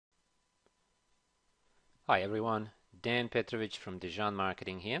Hi everyone, Dan Petrovic from Dijon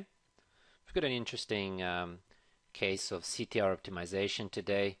Marketing here. We've got an interesting case of CTR optimization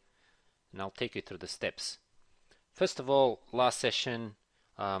today, and I'll take you through the steps. First of all, last session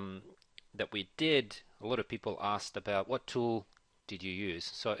that we did, a lot of people asked about what tool did you use.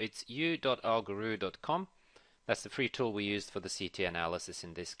 So it's u.algoroo.com. That's the free tool we used for the CTR analysis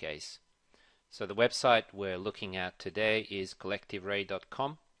in this case. So the website we're looking at today is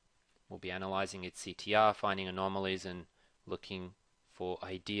collectiveray.com. We'll be analyzing its CTR, finding anomalies, and looking for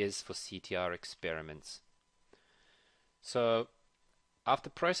ideas for CTR experiments. So after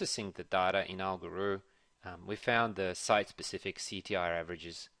processing the data in Algoroo, we found the site-specific CTR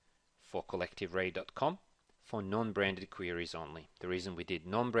averages for collectiveray.com for non-branded queries only. The reason we did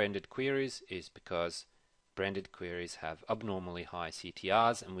non-branded queries is because branded queries have abnormally high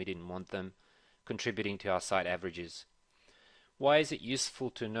CTRs and we didn't want them contributing to our site averages. Why is it useful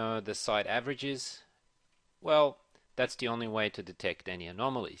to know the site averages? Well, that's the only way to detect any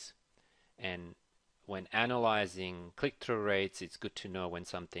anomalies. And when analyzing click-through rates, it's good to know when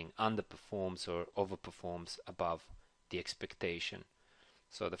something underperforms or overperforms above the expectation.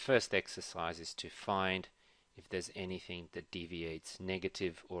 So the first exercise is to find if there's anything that deviates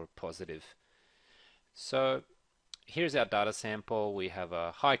negative or positive. So here's our data sample. We have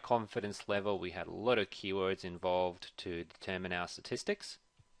a high confidence level. We had a lot of keywords involved to determine our statistics.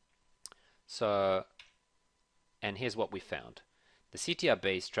 So, and here's what we found. The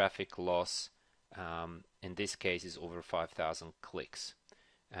CTR-based traffic loss in this case is over 5,000 clicks.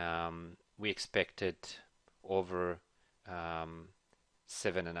 We expected over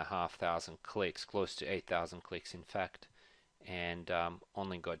 7,500 clicks, close to 8,000 clicks in fact, and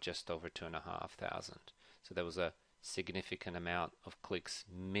only got just over 2,500. So there was a significant amount of clicks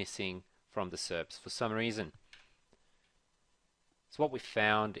missing from the SERPs for some reason. So what we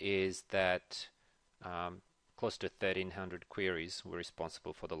found is that close to 1,300 queries were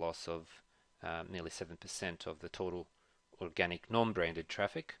responsible for the loss of nearly 7% of the total organic non-branded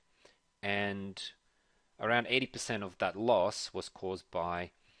traffic, and around 80% of that loss was caused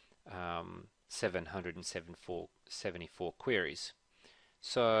by 774 queries.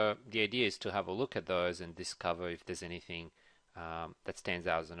 So the idea is to have a look at those and discover if there's anything that stands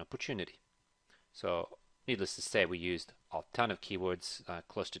out as an opportunity. So needless to say, we used a ton of keywords,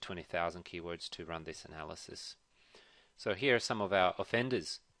 close to 20,000 keywords to run this analysis. So here are some of our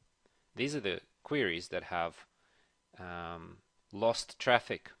offenders. These are the queries that have lost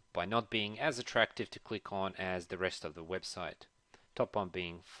traffic by not being as attractive to click on as the rest of the website. Top one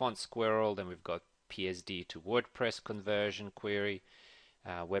being font squirrel, then we've got PSD to WordPress conversion query,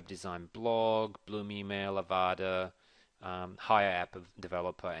 web design blog, Bloom email, Avada, hire app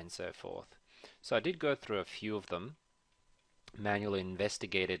developer, and so forth. So I did go through a few of them, manually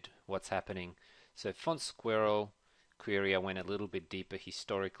investigated what's happening. So font squirrel query, I went a little bit deeper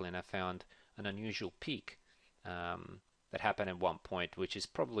historically and I found an unusual peak that happened at one point, which is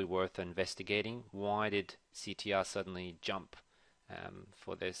probably worth investigating. Why did CTR suddenly jump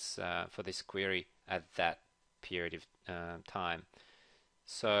for this query at that period of time?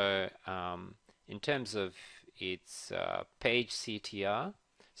 So in terms of its page CTR,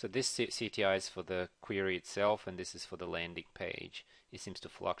 so this CTR is for the query itself and this is for the landing page. It seems to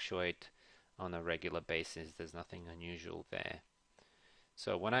fluctuate on a regular basis. There's nothing unusual there.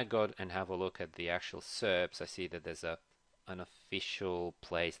 So when I go and have a look at the actual SERPs, I see that there's an official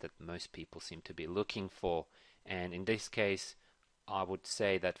place that most people seem to be looking for, and in this case I would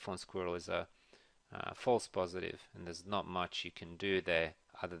say that font squirrel is a false positive, and there's not much you can do there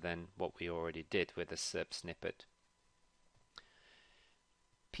other than what we already did with the SERP snippet.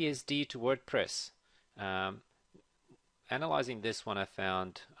 PSD to WordPress. Analyzing this one, I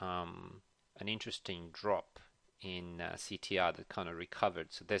found an interesting drop in CTR that kind of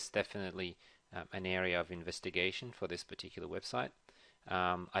recovered. So there's definitely an area of investigation for this particular website.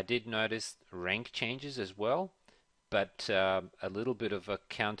 I did notice rank changes as well, but a little bit of a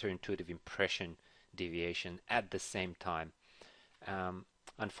counterintuitive impression deviation at the same time.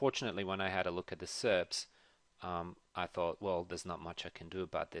 Unfortunately, when I had a look at the SERPs, I thought, well, there's not much I can do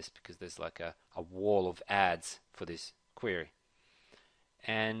about this because there's like a wall of ads for this query.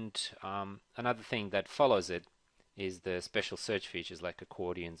 And another thing that follows it is the special search features like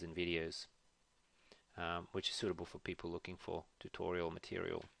accordions and videos, which is suitable for people looking for tutorial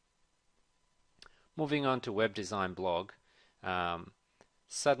material. Moving on to web design blog,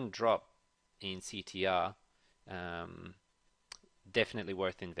 sudden drop in CTR, definitely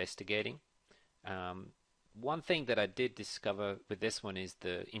worth investigating. One thing that I did discover with this one is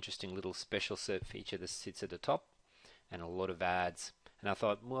the interesting little special search feature that sits at the top, and a lot of ads And I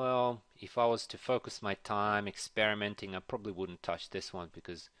thought, well, if I was to focus my time experimenting, I probably wouldn't touch this one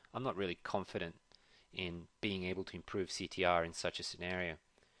because I'm not really confident in being able to improve CTR in such a scenario.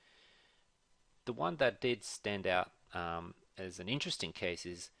 The one that did stand out as an interesting case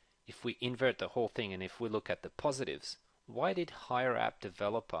is if we invert the whole thing and if we look at the positives, why did higher app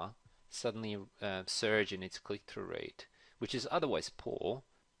developer suddenly surge in its click-through rate, which is otherwise poor?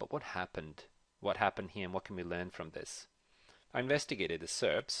 But what happened? What happened here and what can we learn from this? I investigated the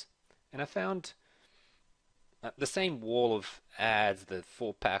SERPs and I found the same wall of ads, the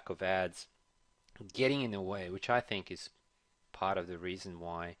 4-pack of ads, getting in the way, which I think is part of the reason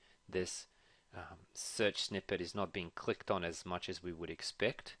why this search snippet is not being clicked on as much as we would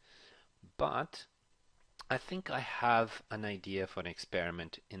expect. But I think I have an idea for an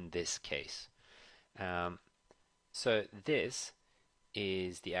experiment in this case. So this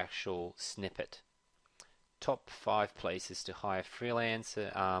is the actual snippet. Top 5 places to hire freelance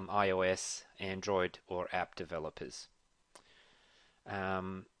iOS, Android, or app developers.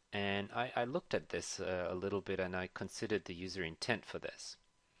 And I looked at this a little bit and I considered the user intent for this.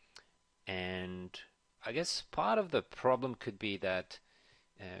 And I guess part of the problem could be that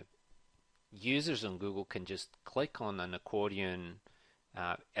users on Google can just click on an accordion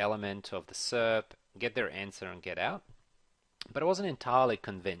element of the SERP, get their answer and get out. But I wasn't entirely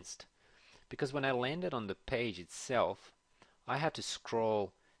convinced because when I landed on the page itself, I had to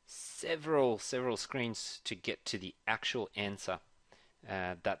scroll several screens to get to the actual answer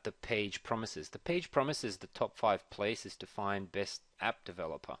that the page promises. The page promises the top 5 places to find best app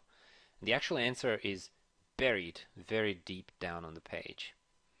developer. The actual answer is buried very deep down on the page.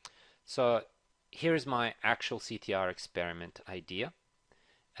 So here's my actual CTR experiment idea,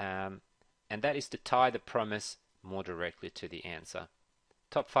 and that is to tie the promise more directly to the answer.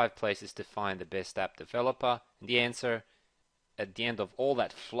 Top 5 places to find the best app developer, and the answer at the end of all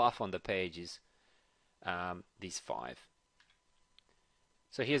that fluff on the page is these 5.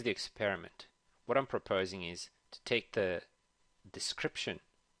 So here's the experiment. What I'm proposing is to take the description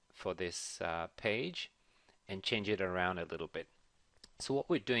for this page and change it around a little bit. So what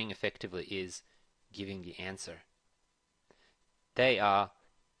we're doing effectively is giving the answer. They are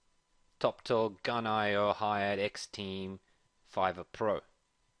TopTalk, Gun.io, Hired, X-Team, Fiverr Pro.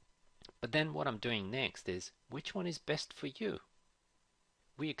 But then what I'm doing next is which one is best for you?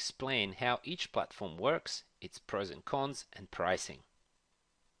 We explain how each platform works, its pros and cons, and pricing.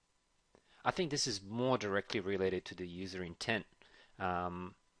 I think this is more directly related to the user intent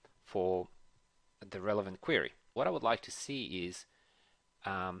for the relevant query. What I would like to see is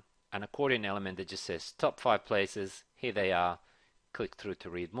an accordion element that just says top 5 places, here they are, click through to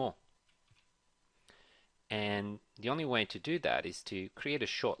read more. And the only way to do that is to create a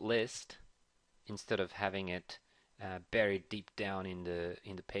short list instead of having it buried deep down in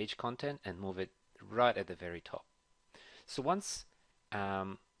the page content and move it right at the very top. So once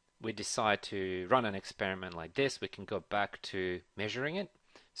we decide to run an experiment like this, we can go back to measuring it.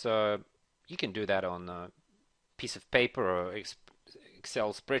 So you can do that on a piece of paper or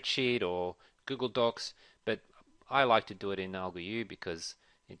Excel spreadsheet or Google Docs, but I like to do it in Algoroo because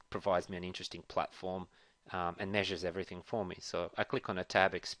it provides me an interesting platform and measures everything for me. So I click on a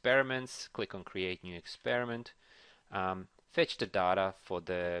tab, Experiments, click on Create New Experiment, fetch the data for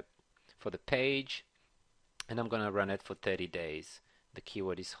the page, and I'm going to run it for 30 days. The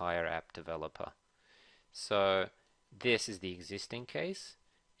keyword is Hire App Developer. So this is the existing case,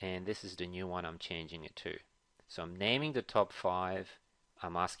 and this is the new one I'm changing it to. So I'm naming the top 5.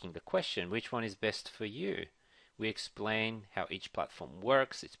 I'm asking the question, which one is best for you? We explain how each platform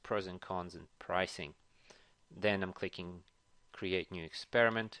works, its pros and cons, and pricing. Then I'm clicking Create New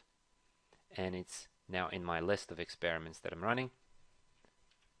Experiment, and it's now in my list of experiments that I'm running.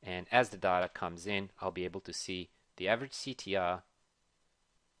 And as the data comes in, I'll be able to see the average CTR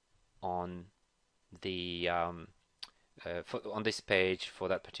on the on this page for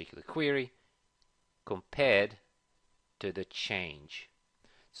that particular query compared to the change.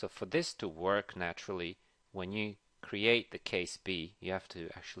 So for this to work naturally, when you create the case B, you have to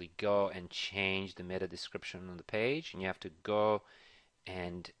actually go and change the meta description on the page, and you have to go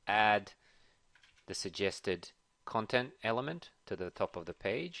and add the suggested content element to the top of the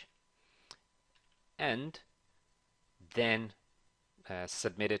page, and then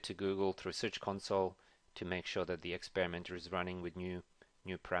submit it to Google through Search Console to make sure that the experimenter is running with new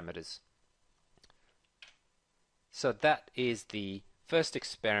parameters. So that is the first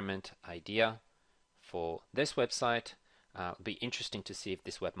experiment idea for this website. It'll be interesting to see if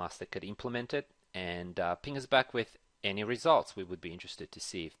this webmaster could implement it and ping us back with any results. We would be interested to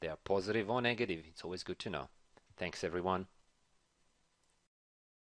see if they are positive or negative. It's always good to know. Thanks everyone.